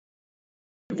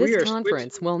This We are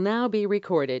conference switching. will now be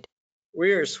recorded.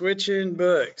 We are switching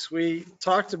books. We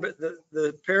talked about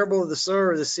the parable of the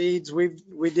sower of the seeds. We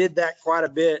did that quite a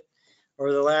bit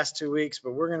over the last 2 weeks,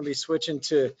 but we're going to be switching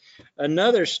to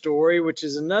another story, which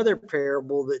is another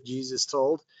parable that Jesus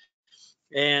told,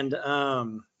 and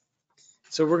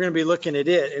so we're going to be looking at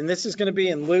it. And this is going to be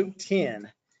in Luke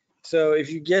 10. So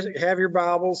if you have your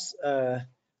Bibles,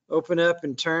 open up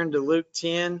and turn to Luke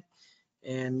 10.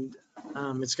 And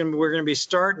we're going to be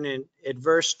starting at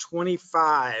verse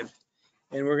 25,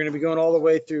 and we're going to be going all the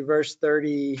way through verse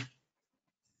 37.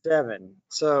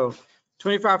 So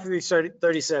 25 through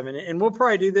 37, and we'll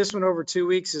probably do this one over 2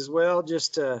 weeks as well,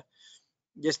 just to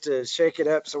shake it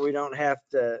up so we don't have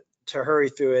to hurry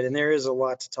through it. And there is a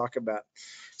lot to talk about.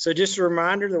 So just a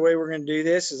reminder, the way we're going to do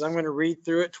this is I'm going to read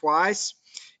through it twice.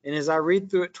 And as I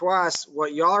read through it twice,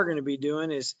 what y'all are going to be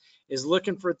doing is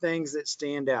looking for things that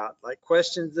stand out, like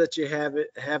questions that you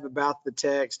have about the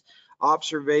text,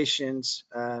 observations,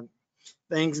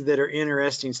 things that are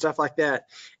interesting, stuff like that.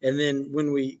 And then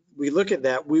when we look at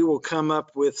that, we will come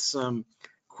up with some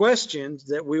questions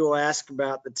that we will ask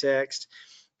about the text.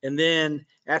 And then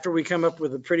after we come up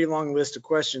with a pretty long list of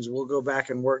questions, we'll go back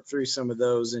and work through some of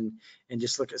those and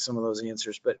just look at some of those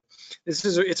answers. But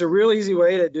it's a real easy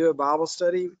way to do a Bible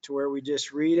study, to where we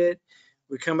just read it,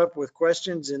 we come up with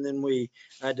questions, and then we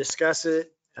discuss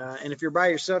it. And if you're by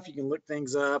yourself, you can look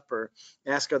things up or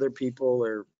ask other people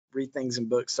or read things in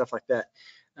books, stuff like that.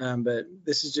 But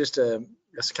this is just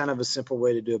it's kind of a simple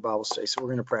way to do a Bible study. So we're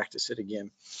going to practice it again.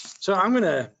 So I'm going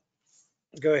to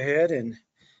go ahead and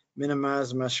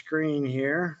minimize my screen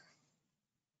here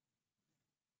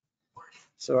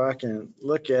so I can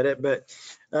look at it. But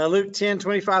Luke 10,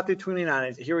 25 through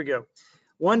 29, here we go.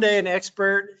 One day, an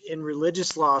expert in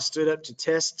religious law stood up to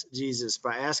test Jesus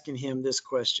by asking him this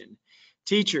question: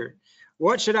 "Teacher,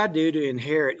 what should I do to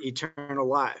inherit eternal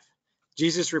life?"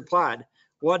 Jesus replied,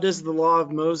 "What does the law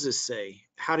of Moses say?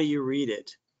 How do you read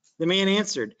it?" The man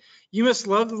answered, "You must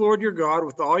love the Lord your God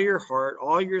with all your heart,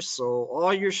 all your soul,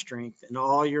 all your strength, and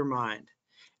all your mind,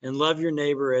 and love your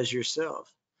neighbor as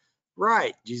yourself."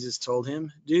 "Right," Jesus told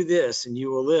him, "do this and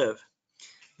you will live."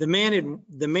 The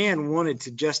man wanted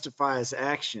to justify his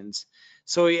actions,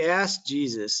 so he asked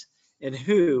Jesus, "And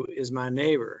who is my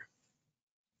neighbor?"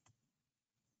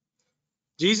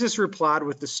 Jesus replied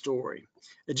with the story.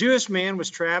 A Jewish man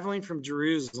was traveling from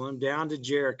Jerusalem down to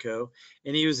Jericho,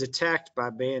 and he was attacked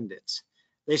by bandits.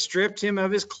 They stripped him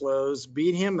of his clothes,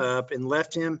 beat him up, and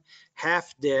left him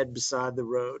half dead beside the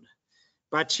road.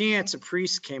 By chance, a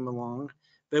priest came along,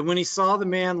 but when he saw the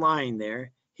man lying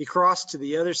there, he crossed to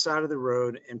the other side of the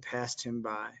road and passed him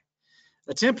by.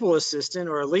 A temple assistant,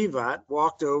 or a levite,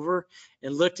 walked over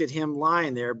and looked at him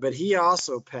lying there, but he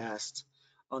also passed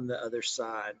on the other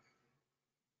side.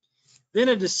 Then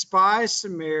a despised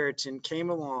Samaritan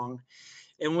came along,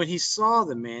 and when he saw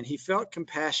the man, he felt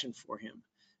compassion for him.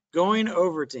 Going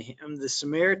over to him, the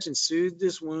Samaritan soothed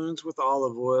his wounds with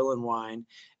olive oil and wine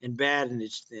and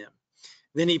bandaged them.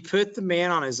 Then he put the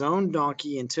man on his own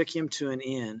donkey and took him to an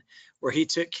inn, where he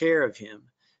took care of him.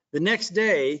 The next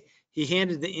day, he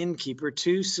handed the innkeeper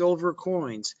 2 silver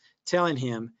coins, telling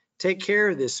him, "Take care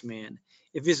of this man.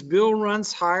 If his bill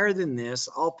runs higher than this,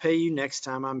 I'll pay you next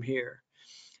time I'm here."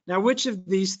 Now, which of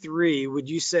these 3 would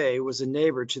you say was a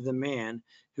neighbor to the man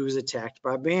who was attacked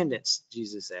by bandits?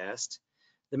 Jesus asked.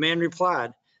 The man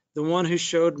replied, "The one who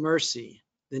showed mercy."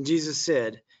 Then Jesus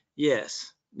said,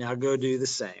 "Yes, now go do the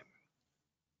same."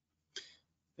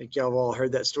 I think y'all have all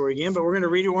heard that story again, but we're going to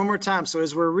read it one more time. So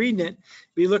as we're reading it,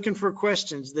 be looking for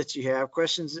questions that you have,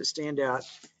 questions that stand out,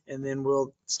 and then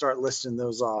we'll start listing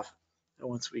those off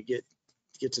once we get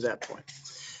to that point.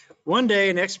 One day,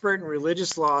 an expert in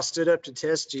religious law stood up to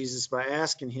test Jesus by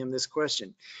asking him this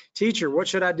question: "Teacher, what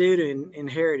should I do to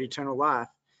inherit eternal life?"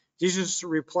 Jesus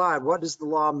replied, "What does the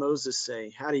law of Moses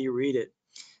say? How do you read it?"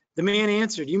 The man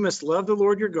answered, "You must love the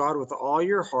Lord your God with all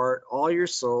your heart, all your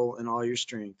soul, and all your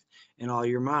strength, and all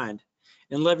your mind,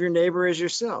 and love your neighbor as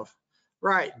yourself."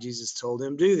 "Right," Jesus told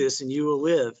him, "do this and you will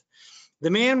live."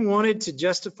 The man wanted to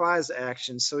justify his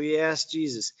actions, so he asked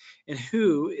Jesus, "And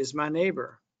who is my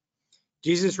neighbor?"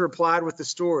 Jesus replied with the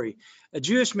story. A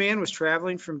Jewish man was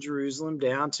traveling from Jerusalem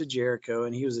down to Jericho,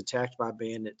 and he was attacked by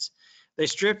bandits. They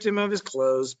stripped him of his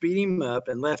clothes, beat him up,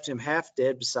 and left him half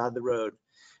dead beside the road.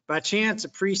 By chance, a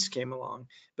priest came along,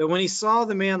 but when he saw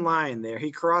the man lying there,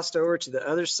 he crossed over to the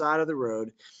other side of the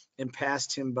road and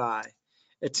passed him by.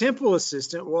 A temple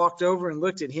assistant walked over and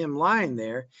looked at him lying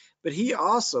there, but he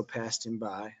also passed him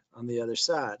by on the other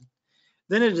side.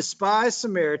 Then a despised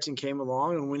Samaritan came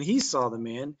along, and when he saw the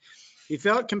man, he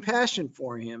felt compassion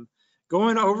for him.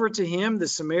 Going over to him, the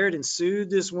Samaritan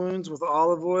soothed his wounds with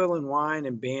olive oil and wine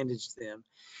and bandaged them.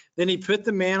 Then he put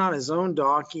the man on his own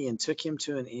donkey and took him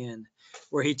to an inn,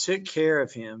 where he took care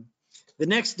of him. The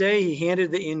next day he handed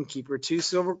the innkeeper 2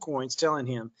 silver coins, telling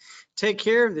him, "Take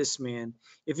care of this man.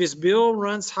 If his bill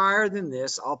runs higher than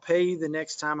this, I'll pay you the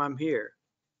next time I'm here."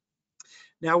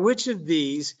 Now, which of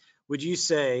these would you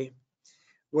say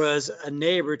was a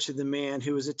neighbor to the man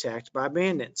who was attacked by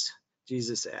bandits?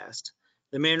 Jesus asked.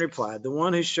 The man replied, "The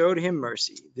one who showed him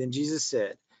mercy." Then Jesus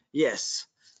said, "Yes,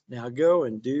 now go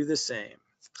and do the same."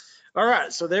 All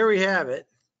right, so there we have it.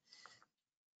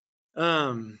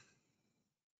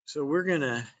 So we're going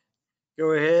to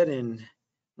go ahead and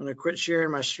I'm going to quit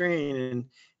sharing my screen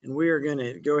and we are going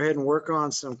to go ahead and work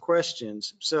on some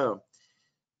questions. So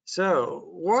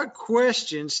what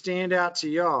questions stand out to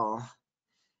y'all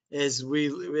as we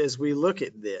look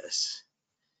at this?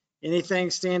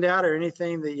 Anything stand out or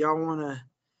anything that y'all want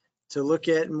to look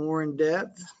at more in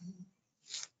depth?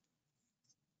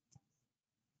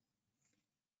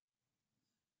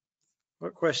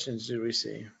 What questions do we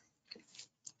see?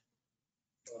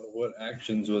 What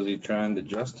actions was he trying to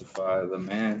justify, the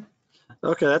man?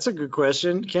 Okay, that's a good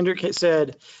question. Kendrick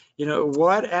said,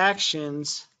 what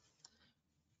actions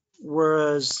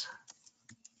was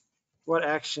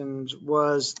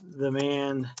the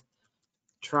man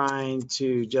trying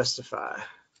to justify?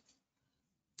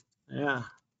 Yeah.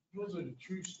 Was it a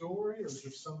true story or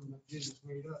just something that Jesus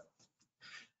made up?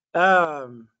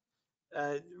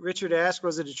 Richard asked,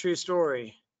 was it a true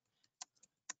story?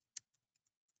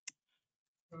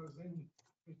 Because then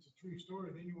if it's a true story,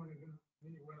 then you want to know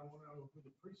who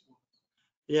the priest was.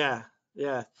 Yeah.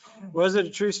 Was it a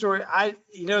true story?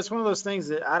 It's one of those things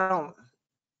that I don't,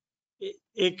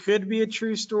 it could be a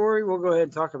true story. We'll go ahead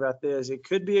and talk about this. It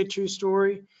could be a true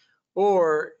story,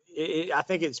 or I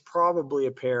think it's probably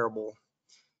a parable.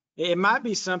 It might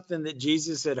be something that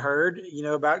Jesus had heard,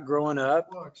 about growing up.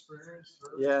 Well, experience.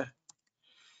 Yeah.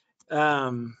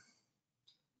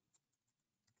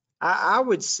 I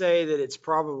would say that it's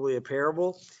probably a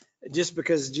parable, just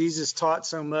because Jesus taught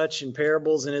so much in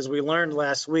parables. And as we learned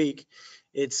last week,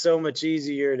 it's so much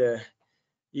easier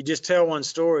you just tell one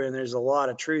story and there's a lot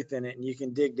of truth in it and you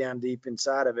can dig down deep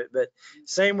inside of it. But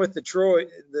same with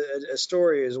a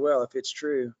story as well, if it's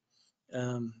true.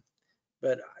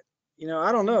 But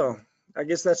I don't know. I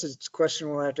guess that's a question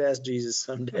we'll have to ask Jesus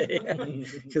someday,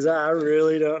 because I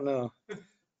really don't know.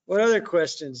 What other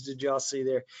questions did y'all see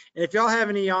there? And if y'all have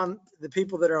any on the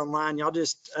people that are online, y'all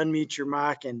just unmute your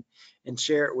mic and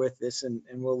share it with us and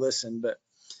we'll listen. But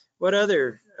what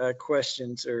other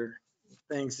questions or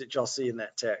things that y'all see in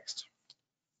that text?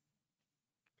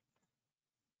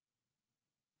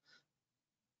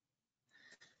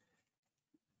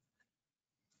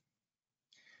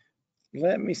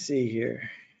 Let me see here.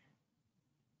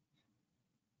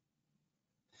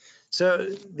 So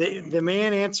the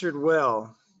man answered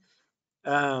well.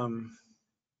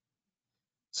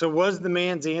 So was the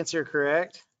man's answer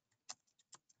correct?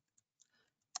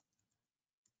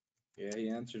 Yeah, he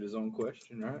answered his own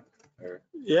question, right?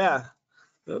 Yeah.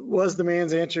 Was the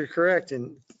man's answer correct?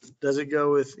 And does it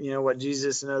go with, what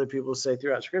Jesus and other people say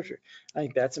throughout Scripture? I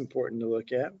think that's important to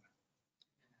look at.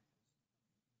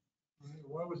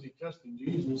 Why was he testing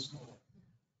Jesus?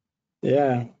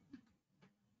 Yeah.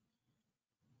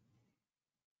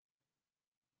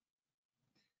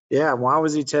 Yeah, why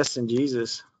was he testing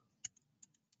Jesus?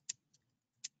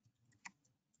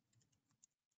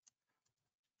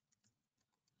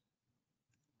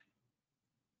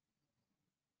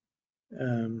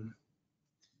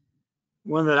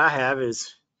 One that I have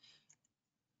is,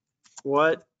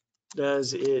 what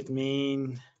does it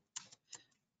mean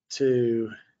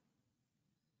to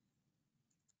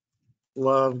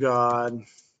love God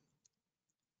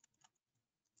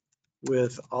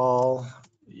with all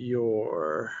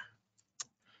your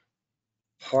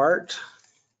heart, ?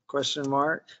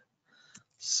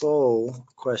 Soul, ?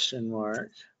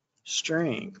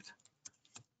 Strength, ?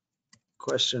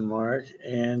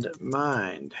 And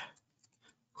mind, ?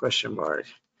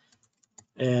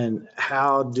 And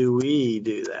how do we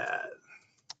do that?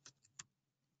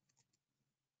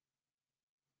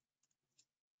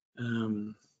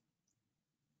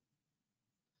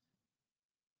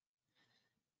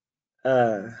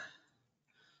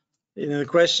 The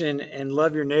question, and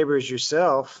love your neighbor as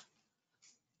yourself.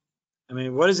 I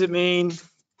mean, what does it mean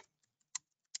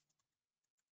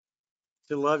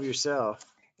to love yourself?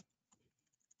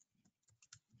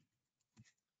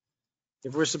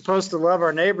 If we're supposed to love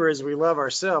our neighbor as we love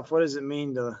ourselves, what does it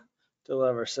mean to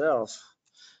love ourselves?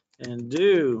 And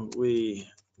do we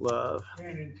love?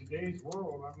 And in today's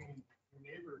world, I mean, your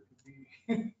neighbor could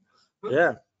be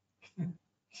Yeah,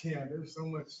 Yeah, there's so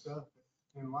much stuff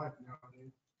in life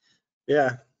nowadays.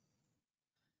 yeah.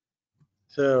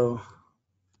 So,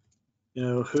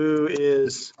 who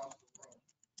is,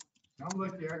 I'm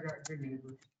lucky I got good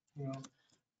neighbors, you know.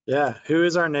 yeah, who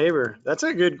is our neighbor? That's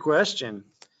a good question.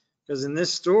 Because in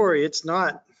this story, it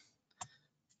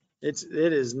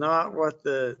is not what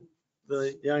the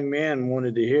young man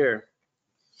wanted to hear.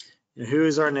 Who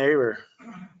is our neighbor?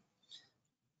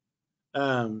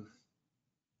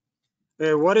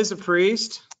 What is a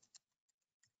priest?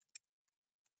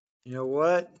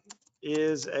 What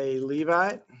is a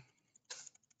levite?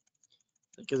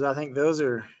 Because I think those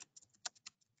are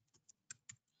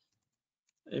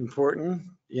important,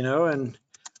 and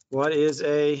what is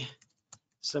a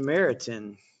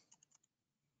Samaritan?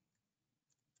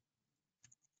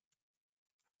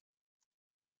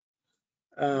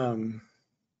 You'd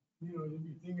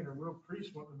be thinking a real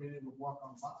priest wouldn't have been able to walk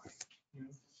on by, you know.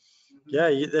 Yeah,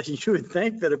 you would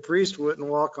think that a priest wouldn't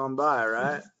walk on by,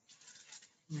 right?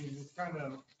 I mean, it's kind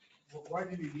of, why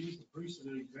did he use the priest as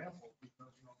an example?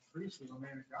 Because, the priest is a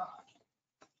man of God.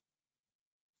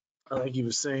 I think he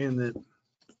was saying that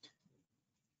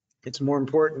it's more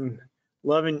important,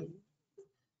 loving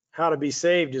how to be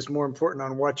saved is more important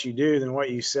on what you do than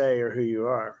what you say or who you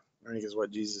are. I think is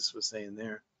what Jesus was saying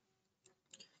there.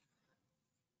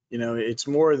 It's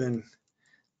more than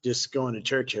just going to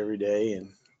church every day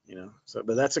and,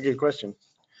 but that's a good question.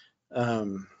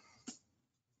 Kind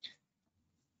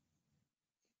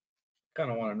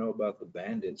of want to know about the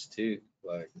bandits too.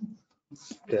 Like,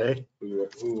 Okay.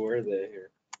 who were they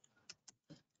here?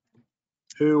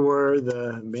 Who were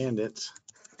the bandits?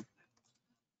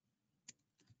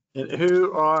 And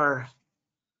who are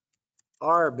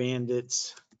our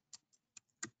bandits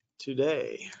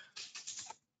today?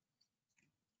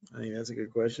 I think that's a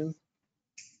good question.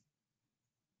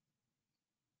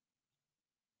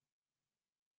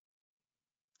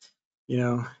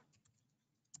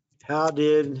 How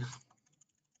did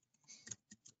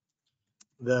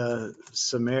the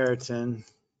Samaritan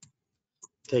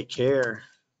take care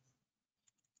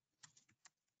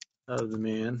of the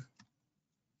man?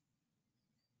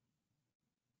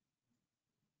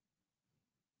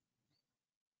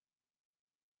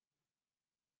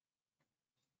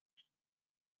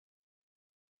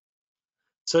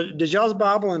 So did y'all's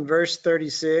Bible in verse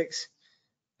 36?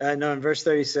 No, in verse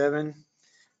 37,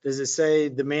 does it say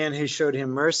the man who showed him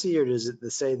mercy, or does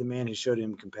it say the man who showed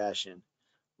him compassion?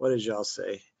 What does y'all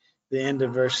say? The end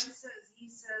of verse. He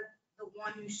said the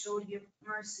one who showed you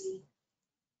mercy.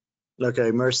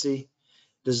 Okay, mercy.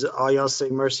 Does all y'all say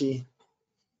mercy?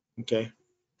 Okay.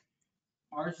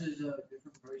 Ours is a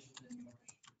different version than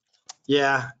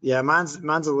yours. Yeah,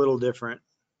 mine's a little different.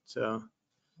 So,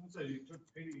 I'd say you took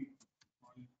pity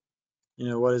on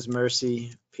you. what is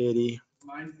mercy, pity?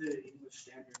 Mine's the English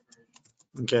Standard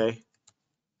Version. Okay.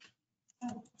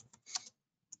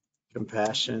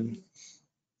 Compassion.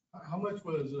 How much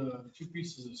was 2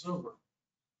 pieces of silver?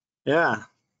 Yeah.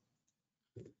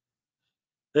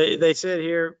 They said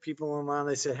here, people online,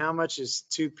 they said, how much is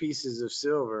 2 pieces of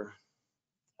silver?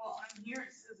 Well, on here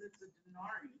it says it's a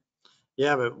denarii.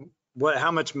 Yeah, but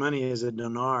how much money is a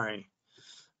denarii?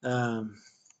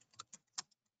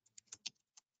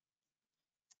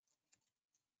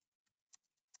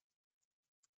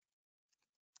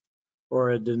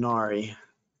 Or a denarii?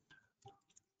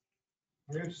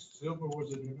 I guess silver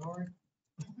was a denarii.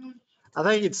 I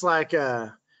think it's like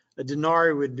a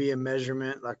denarii would be a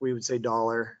measurement, like we would say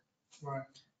dollar. Right.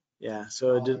 Yeah,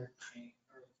 so Dollar, chain,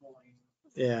 or coin.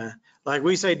 yeah, like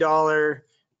we say dollar,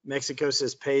 Mexico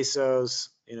says pesos,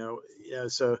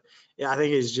 so yeah, I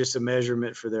think it's just a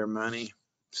measurement for their money.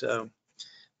 So,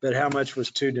 but how much was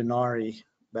 2 denarii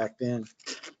back then?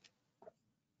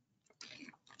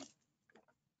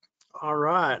 All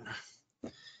right.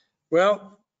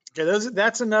 Well, okay,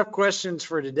 that's enough questions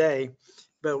for today,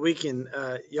 but we can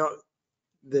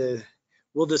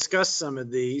we'll discuss some of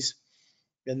these,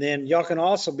 and then y'all can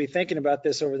also be thinking about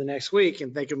this over the next week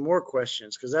and think of more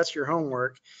questions, because that's your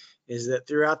homework, is that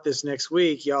throughout this next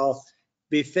week, y'all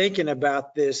be thinking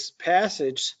about this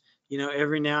passage,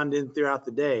 every now and then throughout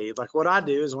the day. Like what I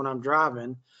do is when I'm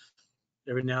driving,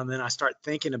 every now and then I start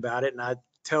thinking about it, and I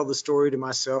tell the story to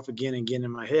myself again and again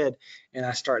in my head, and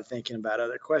I start thinking about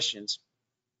other questions.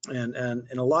 And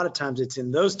a lot of times it's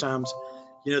in those times,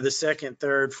 the second,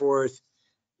 third, fourth,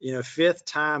 fifth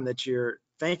time that you're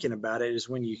thinking about it is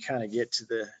when you kind of get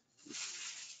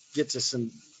to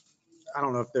some, I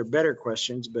don't know if they're better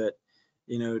questions, but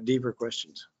deeper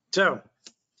questions. So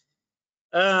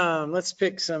let's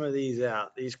pick some of these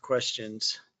out, these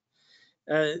questions.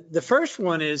 The first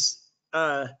one is,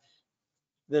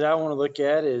 that I want to look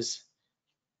at is,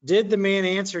 did the man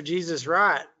answer Jesus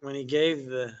right when he gave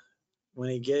the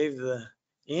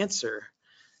answer?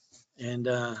 And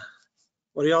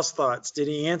what are y'all's thoughts? Did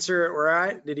he answer it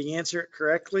right? Did he answer it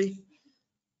correctly?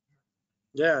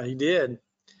 Yeah, he did.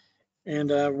 And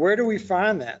where do we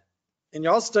find that? In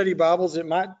y'all study Bibles, it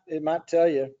might tell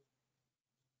you.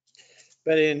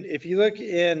 But if you look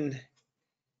in,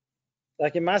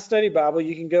 like in my study Bible,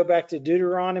 you can go back to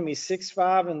Deuteronomy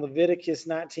 6:5 and Leviticus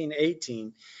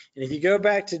 19:18. And if you go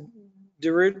back to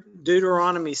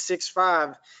Deuteronomy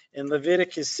 6:5 and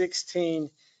Leviticus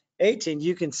 16:18,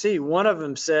 you can see one of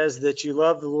them says that you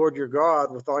love the Lord your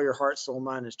God with all your heart, soul,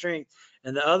 mind, and strength.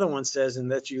 And the other one says,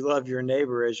 and that you love your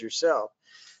neighbor as yourself.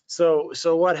 So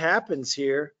what happens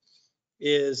here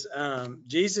is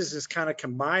Jesus is kind of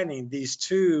combining these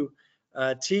two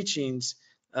teachings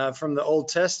from the Old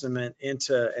Testament and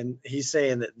he's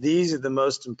saying that these are the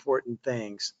most important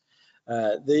things.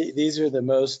 These are the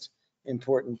most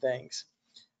important things.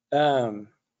 And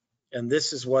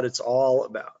this is what it's all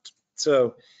about.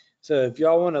 So if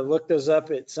y'all want to look those up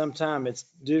at some time, it's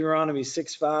Deuteronomy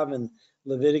 6:5 and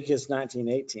Leviticus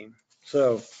 19:18.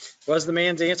 So was the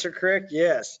man's answer correct?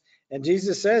 Yes. And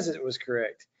Jesus says it was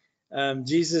correct.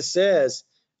 Jesus says,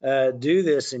 do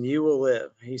this and you will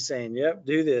live. He's saying, yep,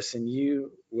 do this and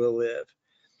you will live.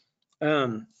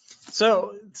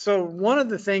 So one of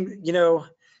the things,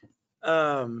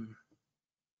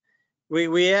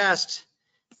 we asked,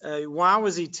 why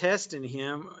was he testing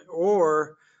him,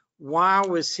 or why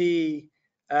was he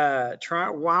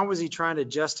trying to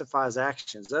justify his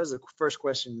actions? That was the first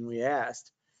question we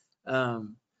asked.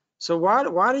 So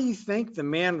why do you think the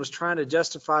man was trying to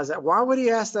justify that? Why would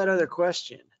he ask that other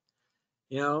question?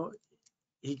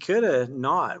 He could have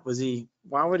not.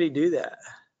 Why would he do that?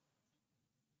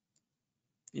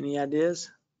 Any ideas?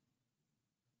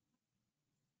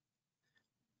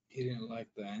 He didn't like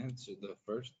the answer to the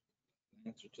first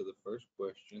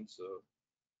question, so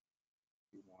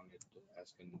he wanted to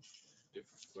ask a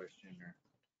different question.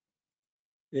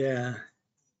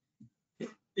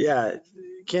 Yeah.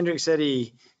 Kendrick said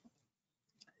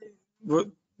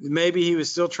maybe he was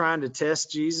still trying to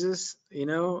test Jesus,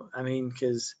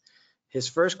 because his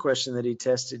first question that he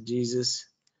tested Jesus,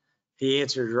 he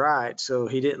answered right. So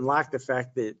he didn't like the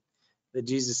fact that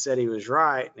Jesus said he was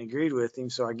right and agreed with him.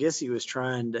 So I guess he was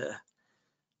trying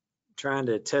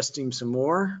to test him some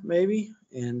more, maybe,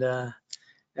 and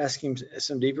ask him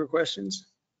some deeper questions.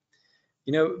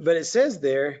 But it says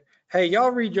there, hey,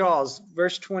 y'all read y'all's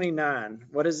verse 29.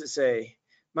 What does it say?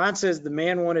 Mine says the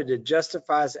man wanted to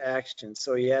justify his actions,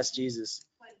 so he asked Jesus.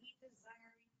 But he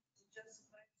desired to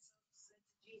justify himself, said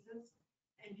to Jesus,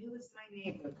 and who is my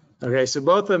neighbor? Okay, so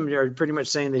both of them are pretty much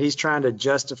saying that he's trying to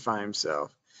justify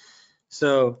himself.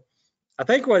 So I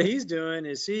think what he's doing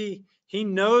is he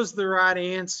knows the right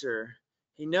answer.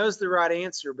 He knows the right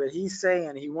answer, but he's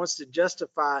saying he wants to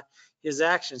justify his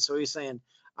actions. So he's saying,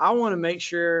 I want to make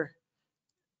sure,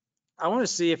 I want to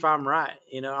see if I'm right.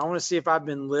 I want to see if I've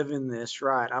been living this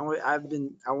right. I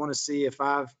want to see if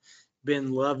I've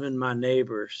been loving my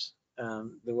neighbors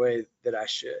the way that I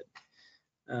should.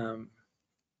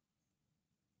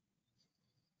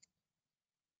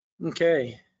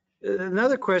 Okay.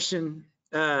 Another question,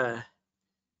 about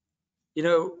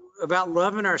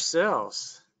loving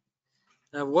ourselves.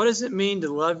 What does it mean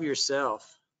to love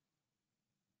yourself?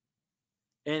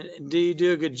 And do you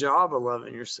do a good job of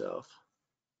loving yourself?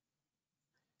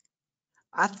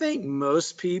 I think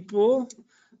most people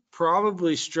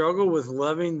probably struggle with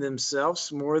loving themselves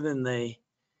more than they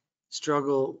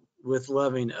struggle with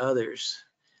loving others.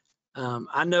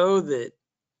 I know that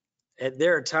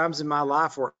there are times in my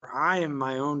life where I am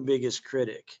my own biggest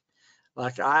critic.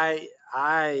 Like I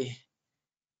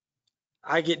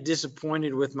get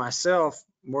disappointed with myself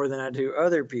more than I do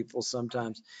other people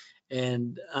sometimes.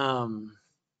 And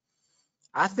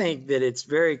I think that it's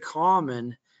very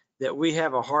common that we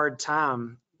have a hard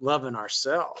time loving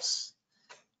ourselves.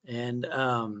 And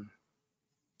I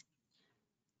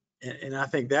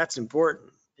think that's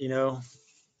important,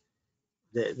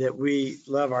 that we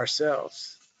love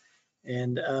ourselves.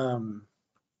 And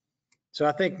so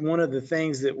I think one of the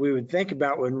things that we would think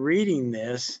about when reading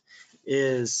this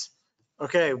is,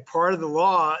 okay, part of the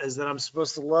law is that I'm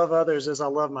supposed to love others as I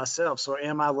love myself. So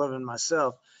am I loving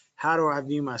myself? How do I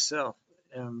view myself?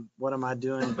 And what am I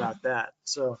doing about that?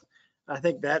 So I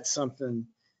think that's something,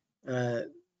 a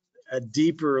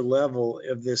deeper level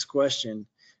of this question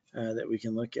that we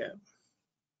can look at.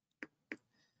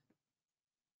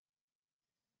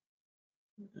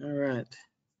 All right.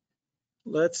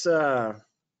 Let's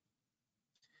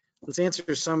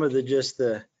answer some of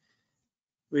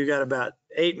we've got about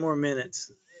 8 more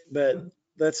minutes, but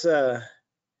let's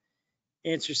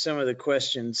answer some of the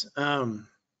questions.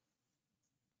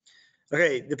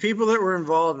 Okay, the people that were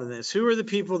involved in this. Who are the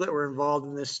people that were involved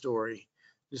in this story?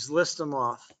 Just list them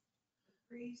off.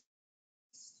 Priest,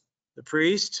 The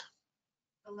priest,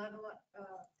 the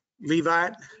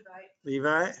Levite, Levite,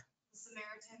 the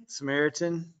Samaritan,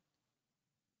 Samaritan,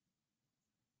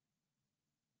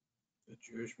 The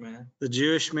Jewish man. the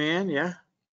Jewish man, yeah,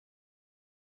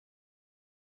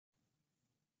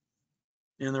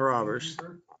 and the robbers.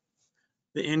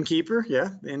 The innkeeper, yeah,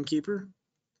 the innkeeper.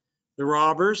 The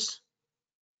robbers.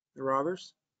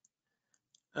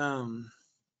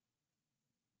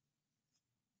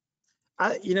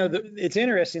 It's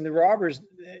interesting. The robbers,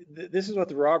 this is what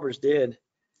the robbers did.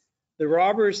 The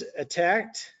robbers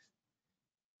attacked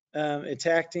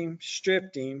him,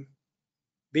 stripped him,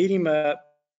 beat him up,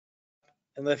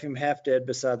 and left him half dead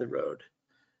beside the road.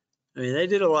 I mean, they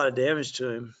did a lot of damage to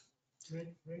him.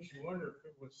 Makes you wonder if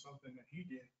it was something that he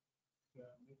did.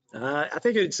 I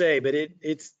think it would say, but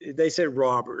they said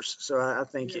robbers, so I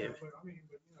think Yeah, it. but I mean,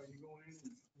 you go in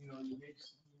and, you get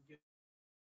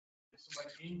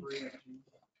somebody angry at you.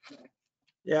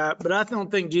 Yeah, but I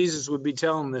don't think Jesus would be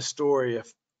telling this story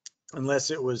unless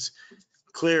it was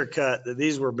clear cut that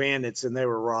these were bandits and they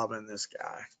were robbing this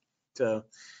guy. So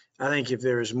I think if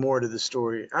there was more to the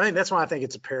story, I think that's why I think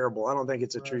it's a parable. I don't think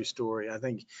it's a true story. I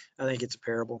think it's a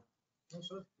parable. Well,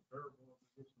 so it's a parable of the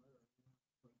Good Samaritan.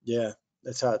 Yeah,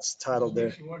 that's how it's titled there.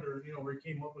 Makes you wonder, where he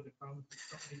came up with it from,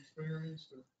 something he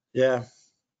experienced. Yeah,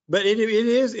 but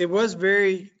it was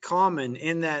very common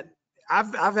in that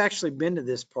I've actually been to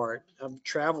this part. I've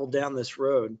traveled down this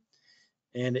road,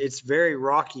 and it's very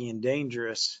rocky and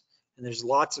dangerous. And there's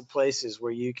lots of places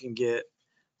where you can get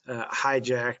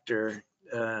hijacked or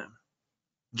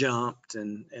jumped,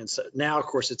 and so now of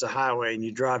course it's a highway and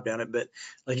you drive down it. But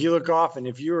like you look off, and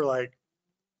if you were like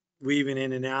weaving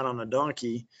in and out on a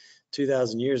donkey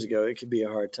 2,000 years ago, it could be a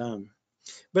hard time.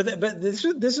 But this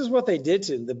is what they did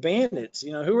to the bandits.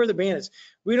 Who were the bandits?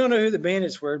 We don't know who the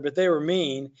bandits were, but they were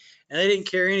mean, and they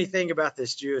didn't care anything about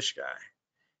this Jewish guy.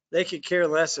 They could care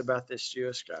less about this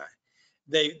Jewish guy.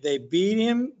 They beat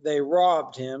him, they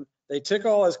robbed him, they took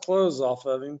all his clothes off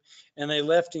of him, and they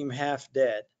left him half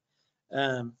dead.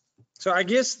 So I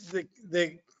guess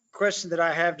the question that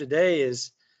I have today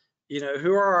is,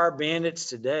 who are our bandits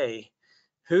today?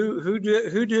 Who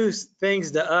do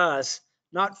things to us,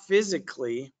 not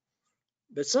physically,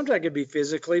 but sometimes it could be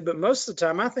physically, but most of the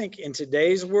time I think in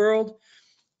today's world,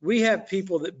 we have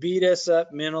people that beat us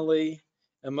up mentally,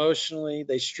 emotionally,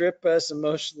 they strip us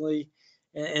emotionally,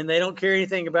 and they don't care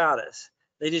anything about us.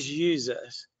 They just use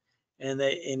us. And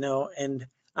and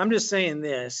I'm just saying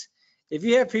this, if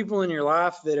you have people in your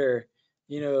life that are,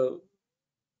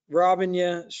 robbing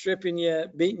you, stripping you,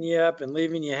 beating you up, and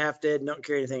leaving you half dead and don't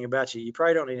care anything about you, you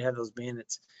probably don't need to have those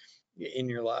bandits in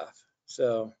your life.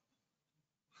 So,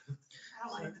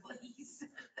 I like what he said.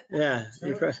 yeah.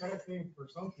 Sad thing for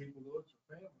some people, though, it's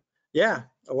your family. Yeah,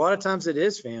 a lot of times it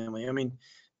is family. I mean,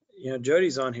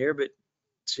 Jody's on here, but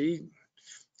she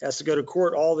has to go to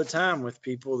court all the time with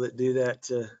people that do that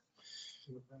to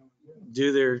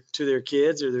their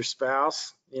kids or their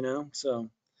spouse, so. Or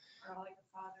like a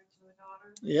father to a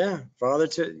daughter. Yeah, father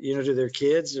to their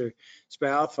kids or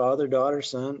spouse, father, daughter,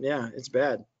 son. Yeah, it's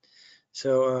bad.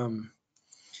 So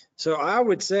so I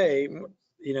would say,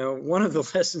 one of the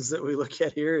lessons that we look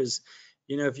at here is,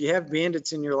 if you have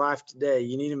bandits in your life today,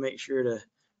 you need to make sure to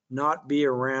not be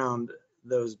around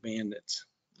those bandits,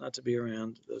 not to be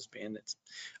around those bandits.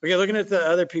 Okay, looking at the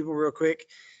other people real quick.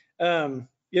 It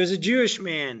was a Jewish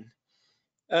man.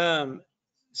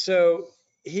 So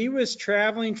he was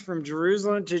traveling from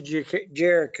Jerusalem to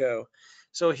Jericho.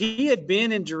 So he had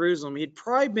been in Jerusalem. He'd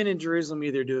probably been in Jerusalem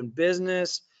either doing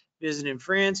business, visiting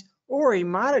friends, or he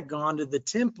might have gone to the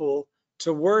temple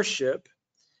to worship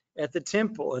at the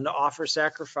temple and to offer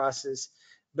sacrifices.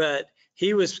 But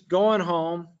he was going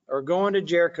home or going to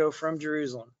Jericho from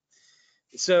Jerusalem.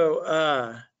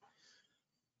 So,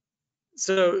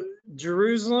 so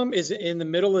Jerusalem is in the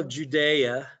middle of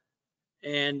Judea,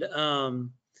 and at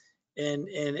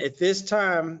this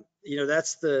time,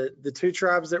 that's the two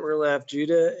tribes that were left.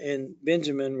 Judah and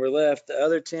Benjamin were left. The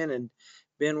other 10 had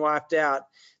been wiped out.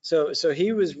 So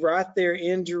he was right there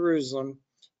in Jerusalem,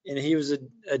 and he was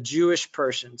a Jewish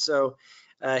person. So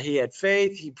he had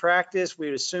faith, he practiced.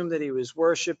 We'd assume that he was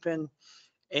worshiping,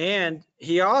 and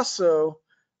he also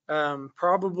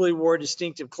probably wore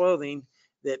distinctive clothing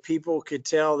that people could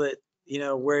tell that,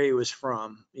 where he was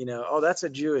from. Oh, that's a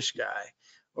Jewish guy,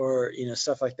 or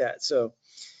stuff like that. So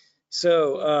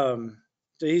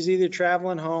he's either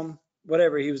traveling home,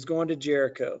 whatever. He was going to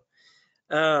Jericho.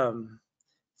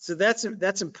 So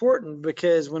that's important,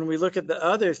 because when we look at the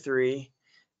other three,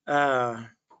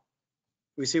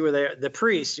 we see where the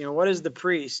priest, what is the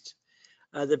priest?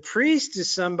 The priest is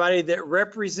somebody that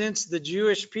represents the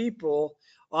Jewish people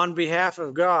on behalf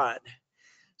of God.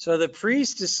 So the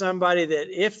priest is somebody that,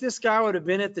 if this guy would have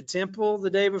been at the temple the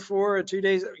day before or 2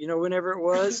 days, whenever it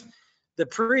was,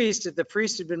 if the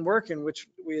priest had been working, which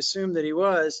we assume that he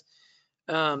was,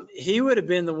 he would have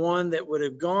been the one that would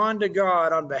have gone to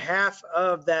God on behalf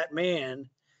of that man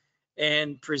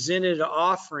and presented an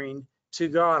offering to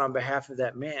God on behalf of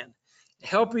that man,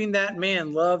 helping that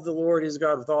man love the Lord his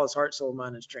God with all his heart, soul,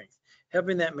 mind, and strength,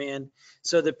 helping that man.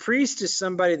 So the priest is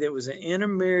somebody that was an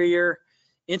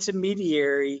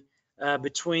intermediary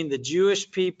between the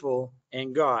Jewish people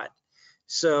and God.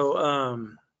 So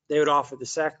they would offer the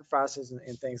sacrifices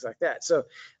and things like that. So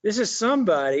this is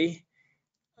somebody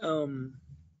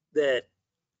that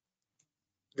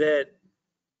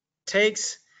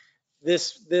takes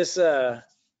this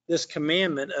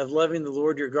commandment of loving the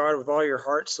Lord your God with all your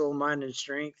heart, soul, mind, and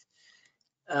strength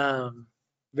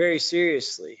very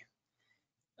seriously.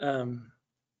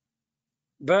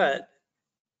 But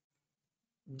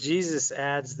Jesus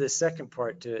adds the second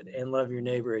part to it, and love your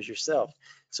neighbor as yourself.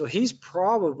 So he's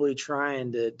probably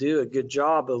trying to do a good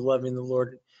job of loving the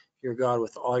Lord your God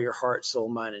with all your heart, soul,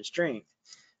 mind, and strength.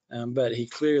 But he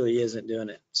clearly isn't doing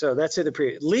it. So that's it.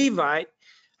 Levite.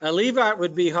 Levite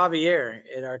would be Javier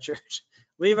in our church.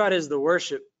 Levite is the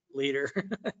worship leader.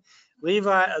 The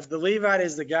Levite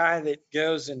is the guy that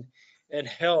goes and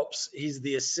helps. He's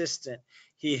the assistant.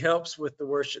 He helps with the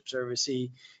worship service.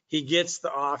 He gets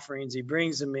the offerings. He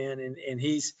brings them in, and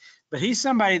he's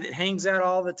somebody that hangs out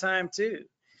all the time too.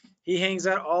 He hangs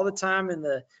out all the time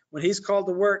when he's called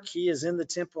to work, he is in the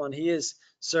temple and he is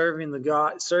serving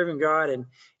God, and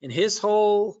his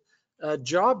whole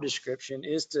job description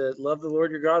is to love the Lord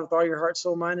your God with all your heart,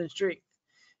 soul, mind, and strength.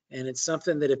 And it's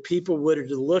something that if people were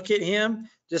to look at him,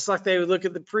 just like they would look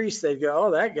at the priest, they'd go,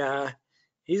 oh, that guy,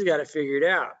 he's got it figured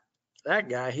out. That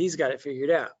guy, he's got it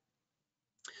figured out.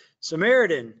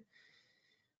 Samaritan.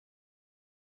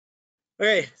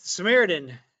 Okay,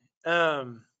 Samaritan.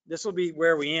 This will be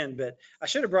where we end, but I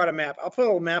should have brought a map. I'll put a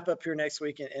little map up here next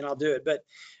week and I'll do it.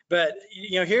 But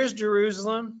here's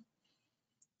Jerusalem,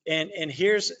 and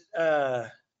here's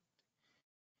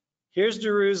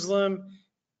Jerusalem,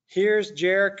 here's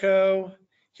Jericho,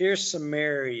 here's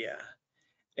Samaria,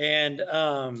 and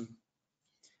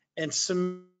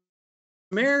Samaria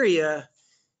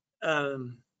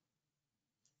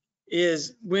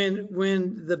is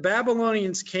when the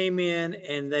Babylonians came in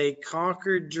and they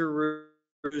conquered Jerusalem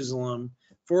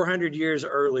 400 years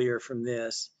earlier from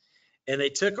this, and they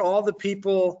took all the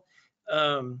people,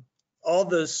 all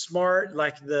the smart,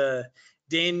 like the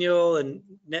Daniel and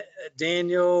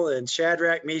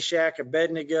Shadrach, Meshach,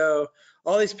 Abednego,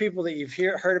 all these people that you've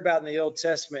heard about in the Old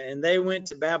Testament, and they went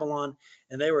to Babylon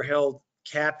and they were held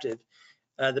captive.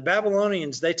 The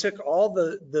Babylonians, they took all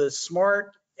the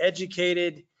smart,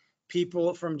 educated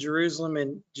people from Jerusalem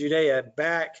and Judea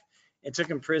back and took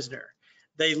them prisoner.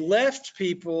 They left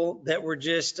people that were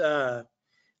just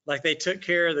like they took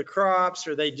care of the crops,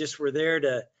 or they just were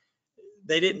there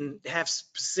they didn't have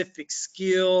specific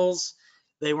skills.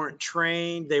 They weren't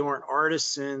trained. They weren't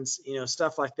artisans,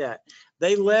 stuff like that.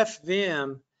 They left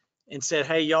them and said,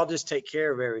 hey, y'all just take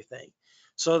care of everything.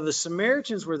 So the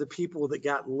Samaritans were the people that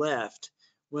got left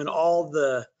when all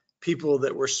the people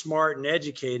that were smart and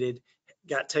educated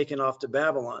got taken off to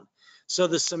Babylon. So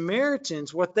the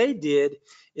Samaritans, what they did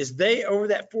is over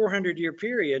that 400-year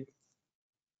period,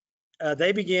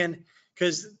 they began,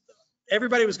 because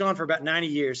everybody was gone for about 90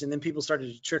 years, and then people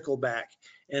started to trickle back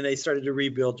and they started to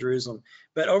rebuild Jerusalem.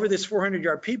 But over this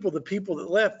 400-year people, the people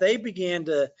that left, they began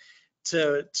to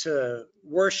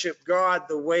worship God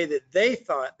the way that they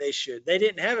thought they should. They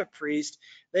didn't have a priest.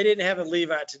 They didn't have a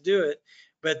Levite to do it,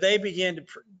 but they began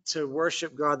to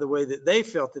worship God the way that they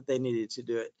felt that they needed to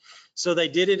do it. So they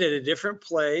did it at a different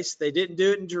place. They didn't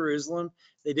do it in Jerusalem.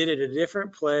 They did it at a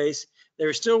different place. They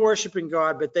were still worshiping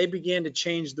God, but they began to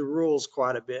change the rules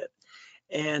quite a bit.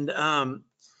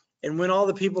 And when all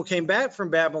the people came back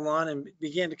from Babylon and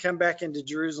began to come back into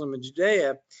Jerusalem and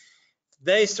Judea,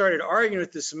 they started arguing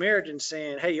with the Samaritans,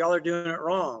 saying, hey, y'all are doing it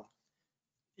wrong.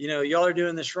 Y'all are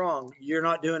doing this wrong. You're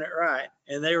not doing it right.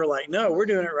 And they were like, no, we're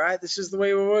doing it right. This is the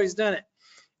way we've always done it.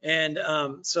 And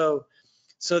so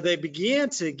they began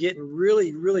to get in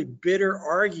really, really bitter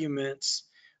arguments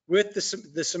with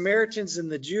the Samaritans,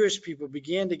 and the Jewish people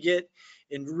began to get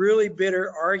in really bitter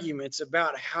arguments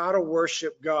about how to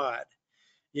worship God,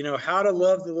 how to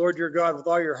love the Lord your God with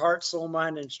all your heart, soul,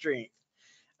 mind, and strength.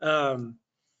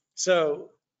 So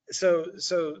so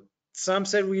some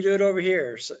said we do it over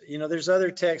here. So, there's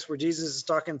other texts where Jesus is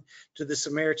talking to the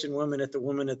Samaritan woman at the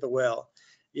well,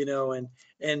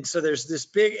 and so there's this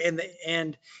big,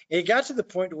 and it got to the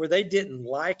point where they didn't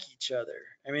like each other.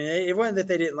 I mean, it wasn't that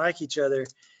they didn't like each other.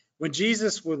 When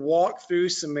Jesus would walk through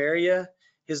Samaria,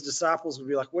 his disciples would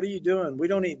be like, "What are you doing?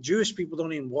 Jewish people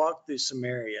don't even walk through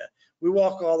Samaria. We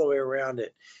walk all the way around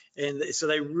it." And so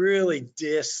they really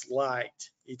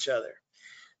disliked each other.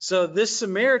 So this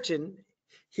Samaritan,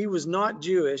 he was not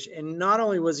Jewish. And not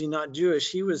only was he not Jewish,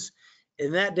 he was,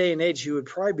 in that day and age, he would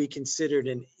probably be considered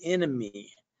an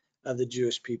enemy of the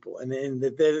Jewish people. And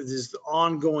that this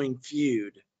ongoing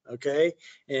feud, okay?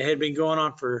 And it had been going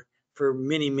on for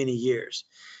many, many years.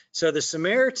 So the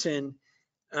Samaritan,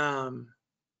 I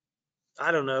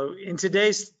don't know, in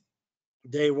today's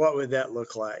day, what would that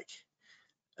look like?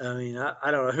 I mean,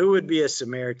 I don't know. Who would be a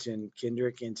Samaritan,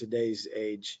 Kendrick, in today's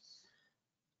age?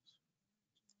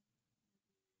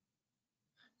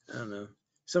 I don't know.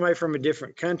 Somebody from a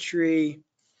different country.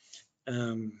 I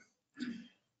don't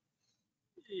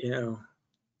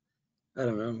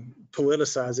know.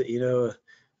 Politicize it,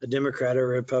 a Democrat or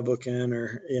a Republican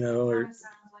or. Kind of sounds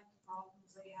like the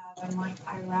problems they have in like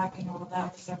Iraq and all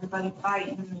that, with everybody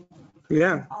fighting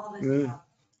Yeah. and all this stuff.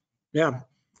 Yeah.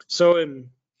 So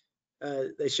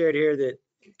they shared here that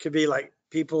it could be like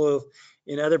people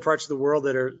in other parts of the world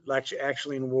that are like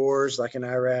actually in wars, like in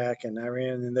Iraq and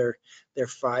Iran, and they're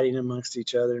fighting amongst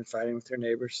each other and fighting with their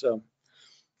neighbors. So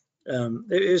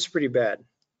it is pretty bad.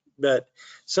 But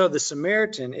so the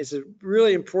Samaritan, is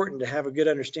really important to have a good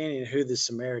understanding of who the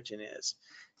Samaritan is.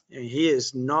 I mean, he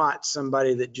is not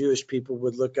somebody that Jewish people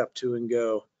would look up to and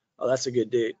go, "Oh, that's a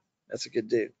good dude. That's a good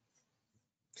dude."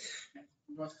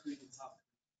 North Korea and South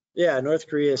Yeah, North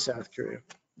Korea, South Korea.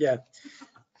 Yeah.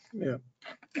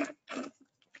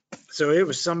 So it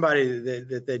was somebody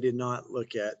that they did not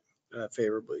look at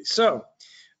favorably. So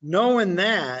knowing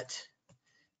that,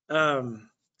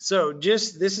 so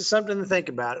just this is something to think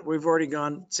about. We've already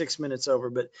gone 6 minutes over,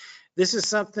 but this is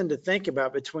something to think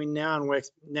about between now and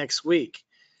next week.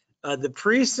 The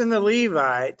priest and the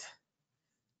Levite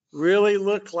really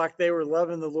looked like they were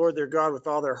loving the Lord their God with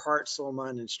all their heart, soul,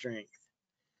 mind, and strength,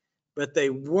 but they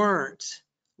weren't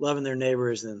loving their neighbor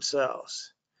as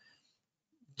themselves.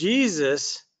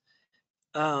 Jesus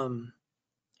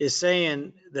is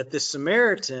saying that the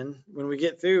Samaritan, when we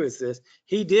get through with this,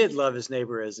 he did love his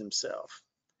neighbor as himself.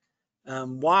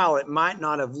 While it might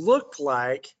not have looked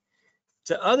like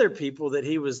to other people that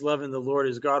he was loving the Lord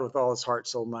as God with all his heart,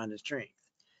 soul, mind, and strength.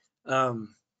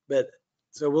 But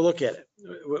so we'll look at it.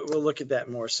 We'll look at that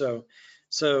more. So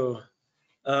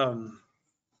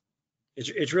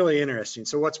it's really interesting.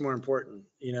 So what's more important,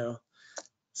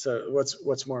 So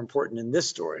what's more important in this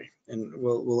story? And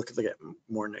we'll look at that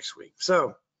more next week.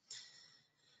 So,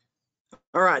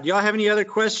 all right. Do y'all have any other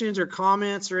questions or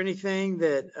comments or anything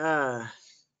that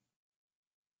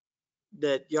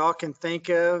y'all can think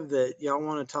of that y'all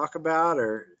want to talk about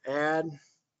or add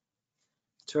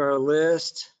to our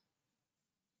list?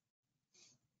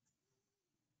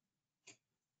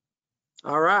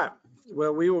 All right.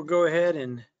 Well, we will go ahead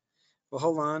and, well,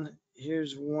 hold on.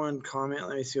 Here's one comment.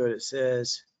 Let me see what it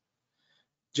says.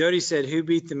 Jody said, "Who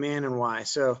beat the man and why?"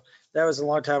 So that was a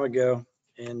long time ago,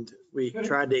 and we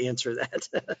tried to answer that.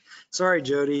 Sorry,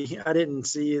 Jody. I didn't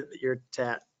see your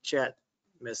chat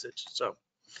message. So,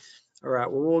 all right.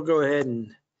 Well, we'll go ahead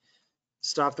and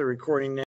stop the recording now.